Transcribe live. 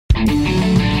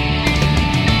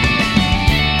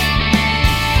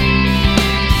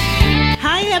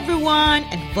Hi everyone,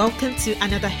 and welcome to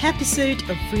another episode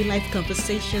of Real Life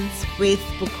Conversations with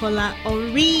Bukola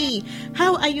Ori.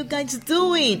 How are you guys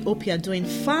doing? Hope you are doing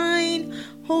fine.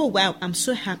 Oh wow, I'm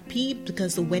so happy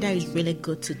because the weather is really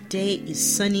good today. It's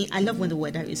sunny. I love when the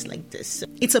weather is like this.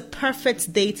 It's a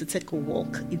perfect day to take a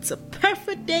walk. It's a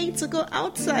perfect day to go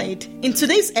outside. In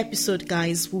today's episode,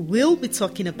 guys, we will be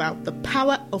talking about the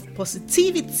power of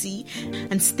positivity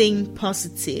and staying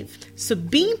positive. So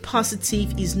being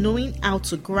positive is knowing how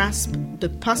to grasp the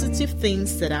positive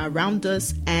things that are around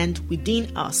us and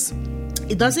within us.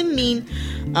 It doesn't mean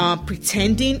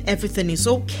pretending everything is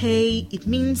okay. It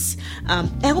means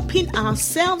helping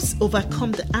ourselves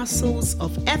overcome the hassles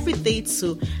of every day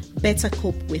to better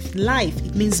cope with life.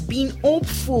 It means being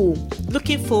hopeful,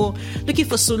 looking for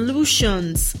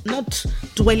solutions, not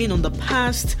dwelling on the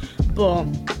past, but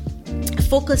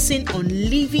focusing on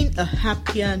living a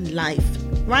happier life.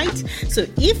 Right? So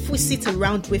if we sit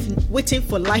around waiting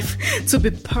for life to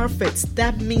be perfect,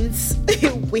 that means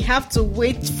we have to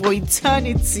wait for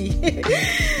eternity.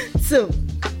 So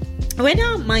when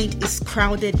our mind is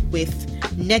crowded with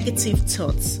negative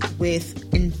thoughts, with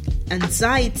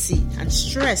anxiety and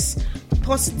stress,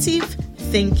 positive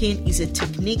thinking is a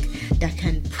technique that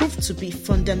can prove to be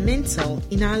fundamental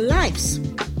in our lives.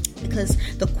 Because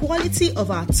the quality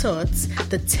of our thoughts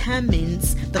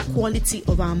determines the quality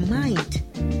of our mind.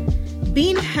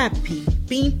 Being happy,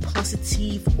 being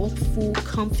positive, hopeful,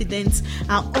 confident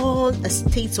are all a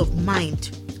state of mind,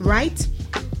 right?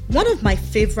 One of my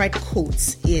favorite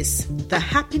quotes is, "The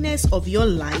happiness of your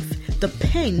life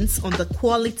depends on the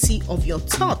quality of your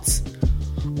thoughts."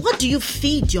 What do you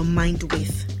feed your mind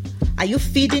with? Are you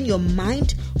feeding your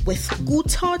mind with good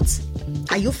thoughts?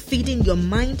 Are you feeding your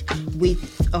mind with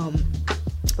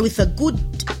a good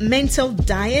mental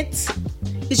diet?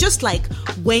 It's just like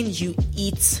when you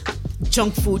eat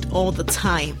junk food all the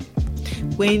time.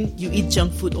 When you eat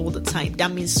junk food all the time,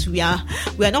 that means we are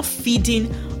not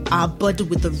feeding our body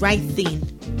with the right thing.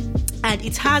 And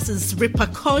it has its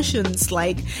repercussions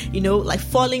like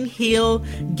falling ill,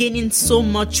 gaining so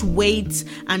much weight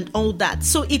and all that.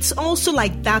 So it's also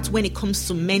like that when it comes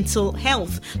to mental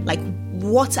health. Like,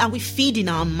 what are we feeding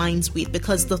our minds with?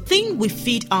 Because the thing we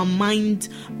feed our mind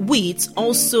with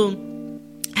also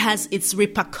has its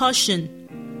repercussion,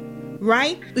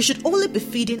 right? We should only be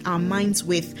feeding our minds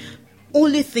with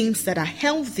only things that are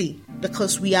healthy,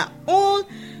 because we all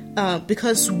are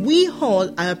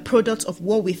a product of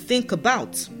what we think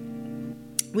about.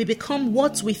 We become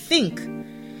what we think.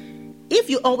 If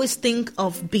you always think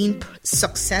of being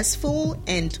successful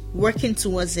and working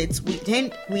towards it, we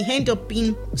end up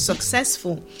being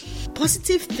successful.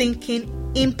 Positive thinking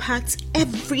impacts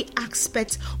every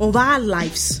aspect of our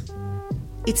lives.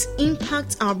 It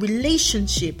impacts our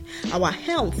relationship, our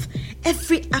health,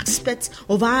 every aspect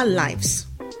of our lives.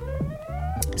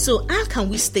 So how can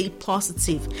we stay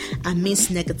positive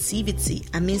amidst negativity,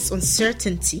 amidst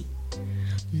uncertainty?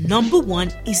 Number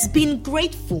one is being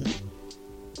grateful.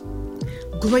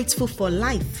 Grateful for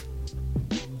life.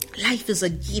 Life is a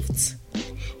gift.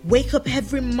 Wake up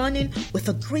every morning with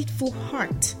a grateful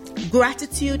heart.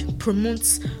 Gratitude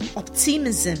promotes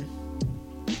optimism.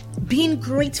 Being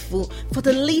grateful for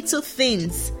the little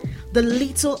things, the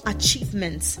little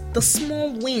achievements, the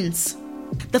small wins.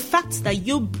 The fact that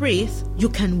you breathe, you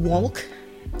can walk,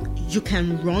 you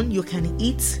can run, you can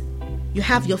eat, you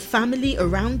have your family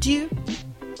around you,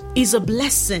 is a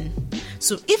blessing.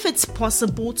 So if it's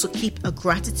possible to keep a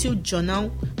gratitude journal,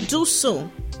 do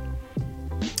so.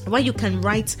 Where you can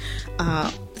write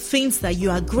things that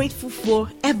you are grateful for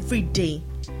every day.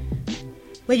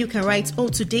 Where you can write,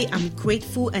 today I'm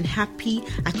grateful and happy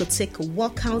I could take a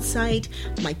walk outside.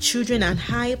 My children and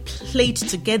I played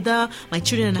together. My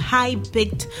children and I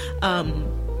baked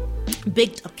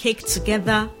a cake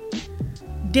together.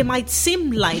 They might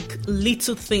seem like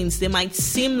little things. They might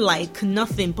seem like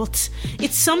nothing, but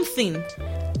it's something.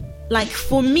 Like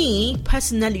for me,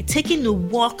 personally, taking a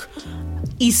walk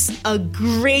is a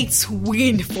great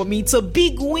win for me. It's a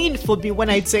big win for me when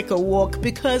I take a walk,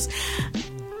 because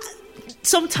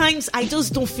sometimes I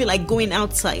just don't feel like going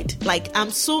outside. Like,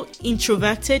 I'm so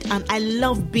introverted and I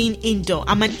love being indoor.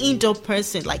 I'm an indoor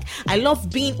person. Like, I love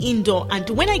being indoor. And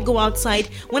when I go outside,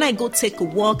 when I go take a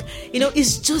walk,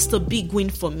 it's just a big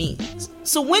win for me.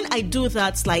 So when I do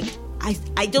that, like,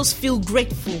 I just feel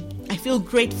grateful. I feel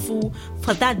grateful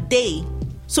for that day.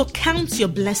 So count your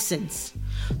blessings.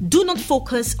 Do not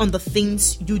focus on the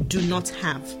things you do not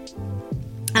have.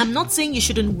 I'm not saying you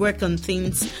shouldn't work on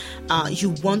things you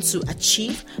want to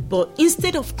achieve, but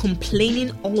instead of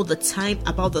complaining all the time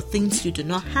about the things you do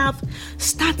not have,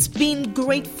 start being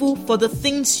grateful for the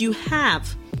things you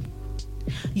have.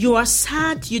 You are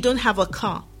sad you don't have a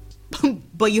car,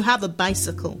 but you have a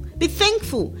bicycle. Be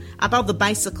thankful about the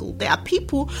bicycle. There are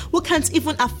people who can't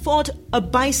even afford a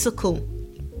bicycle.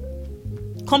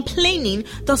 Complaining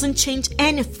doesn't change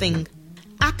anything.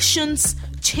 Actions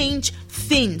change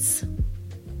things.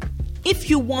 If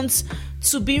you want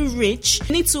to be rich,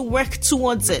 you need to work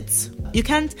towards it. You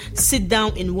can't sit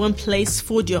down in one place,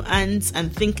 fold your hands,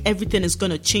 and think everything is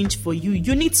going to change for you.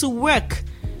 You need to work.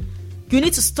 You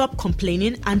need to stop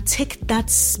complaining and take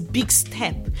that big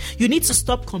step. You need to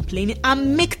stop complaining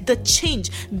and make the change.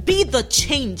 Be the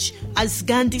change, as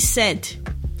Gandhi said.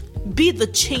 Be the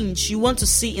change you want to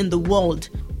see in the world.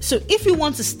 So if you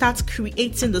want to start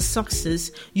creating the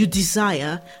success you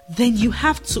desire, then you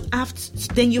have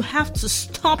to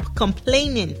stop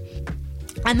complaining.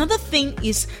 Another thing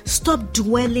is stop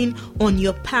dwelling on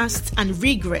your past and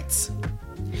regrets.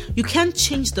 You can't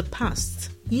change the past,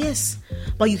 yes,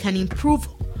 but you can improve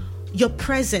your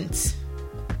present.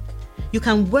 You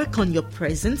can work on your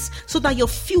present so that your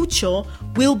future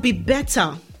will be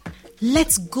better.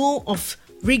 Let go of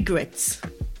regrets.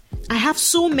 I have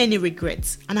so many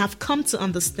regrets, and I've come to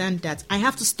understand that I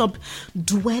have to stop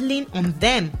dwelling on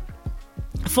them.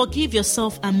 Forgive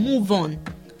yourself and move on.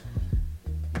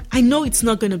 I know it's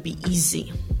not going to be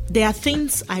easy. There are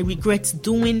things I regret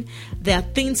doing. There are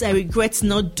things I regret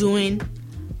not doing.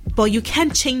 But you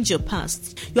can't change your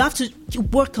past. You have to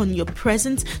work on your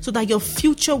present so that your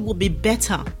future will be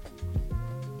better.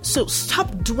 So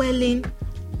stop dwelling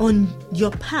on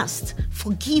your past.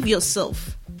 Forgive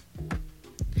yourself.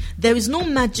 There is no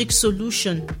magic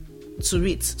solution to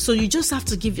it. So you just have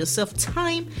to give yourself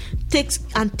time, take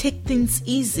things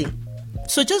easy.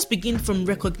 So just begin from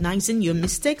recognizing your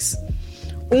mistakes,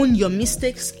 own your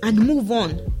mistakes, and move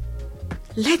on.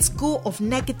 Let go of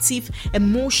negative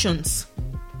emotions.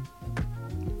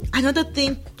 Another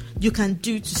thing you can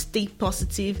do to stay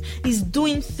positive is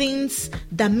doing things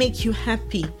that make you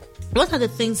happy. What are the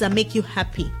things that make you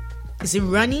happy? Is it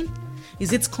running?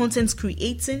 Is it content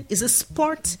creating? Is it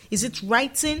sport? Is it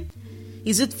writing?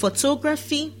 Is it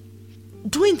photography?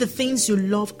 Doing the things you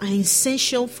love are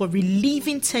essential for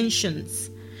relieving tension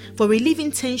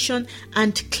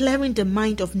and clearing the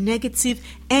mind of negative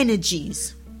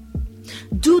energies.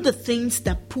 Do the things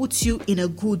that put you in a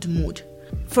good mood.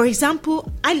 For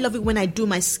example, I love it when I do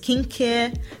my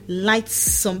skincare, light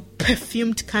some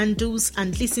perfumed candles,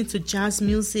 and listen to jazz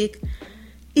music.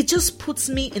 It just puts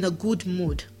me in a good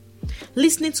mood.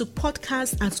 Listening to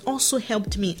podcasts has also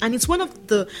helped me, and it's one of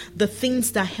the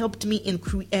things that helped me in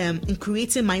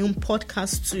creating my own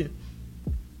podcast too.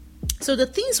 So the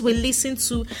things we listen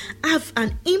to have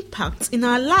an impact in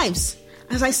our lives,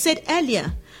 as I said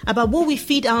earlier, about what we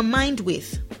feed our mind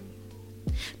with.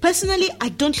 Personally, I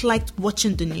don't like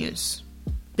watching the news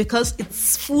because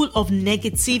it's full of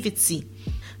negativity.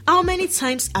 How many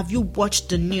times have you watched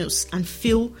the news and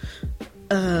feel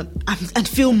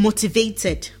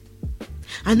motivated?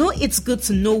 I know it's good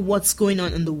to know what's going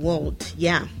on in the world,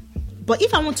 yeah. But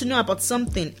if I want to know about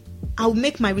something, I'll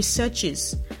make my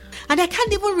researches. And I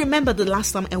can't even remember the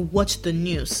last time I watched the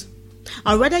news.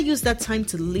 I'd rather use that time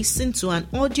to listen to an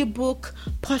audiobook,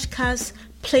 podcast,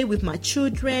 play with my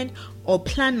children, or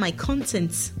plan my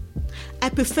content. I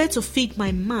prefer to feed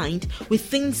my mind with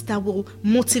things that will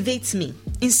motivate me,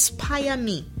 inspire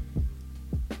me,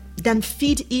 than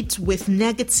feed it with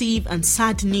negative and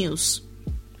sad news.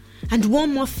 And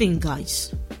one more thing,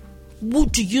 guys. Who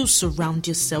do you surround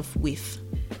yourself with?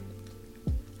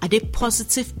 Are they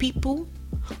positive people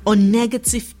or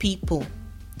negative people?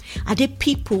 Are they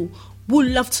people who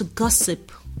love to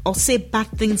gossip or say bad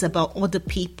things about other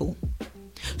people?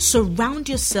 Surround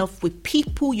yourself with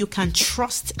people you can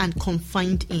trust and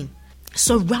confide in.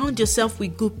 Surround yourself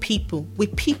with good people,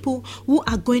 with people who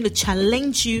are going to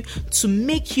challenge you to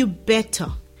make you better.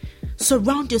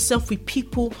 Surround yourself with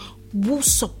people who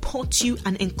support you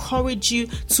and encourage you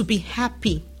to be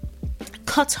happy.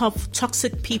 Cut off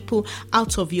toxic people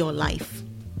out of your life.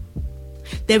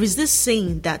 There is this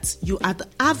saying that you are the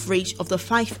average of the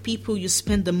 5 people you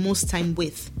spend the most time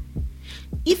with.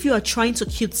 If you are trying to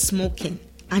quit smoking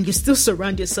and you still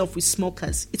surround yourself with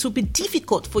smokers, it will be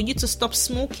difficult for you to stop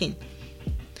smoking.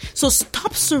 So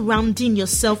stop surrounding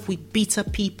yourself with bitter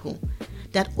people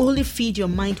that only feed your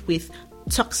mind with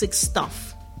toxic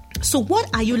stuff. So what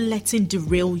are you letting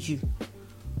derail you?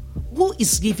 Who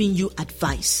is giving you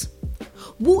advice?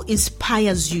 Who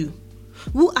inspires you?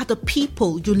 Who are the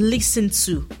people you listen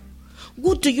to?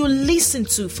 Who do you listen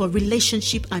to for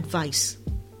relationship advice?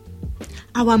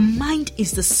 Our mind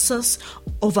is the source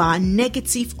of our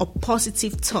negative or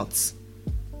positive thoughts.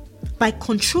 By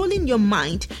controlling your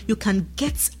mind, you can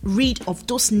get rid of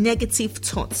those negative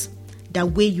thoughts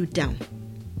that weigh you down.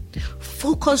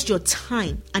 Focus your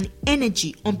time and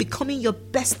energy on becoming your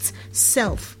best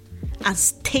self and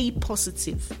stay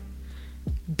positive.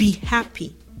 Be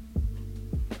happy.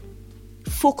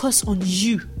 Focus on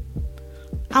you.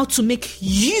 How to make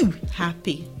you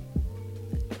happy.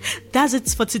 That's it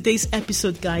for today's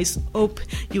episode, guys. Hope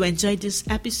you enjoyed this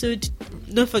episode.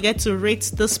 Don't forget to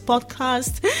rate this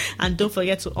podcast and don't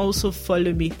forget to also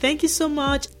follow me. Thank you so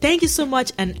much.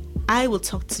 And I will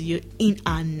talk to you in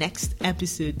our next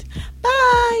episode.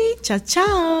 Bye. Ciao,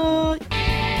 ciao.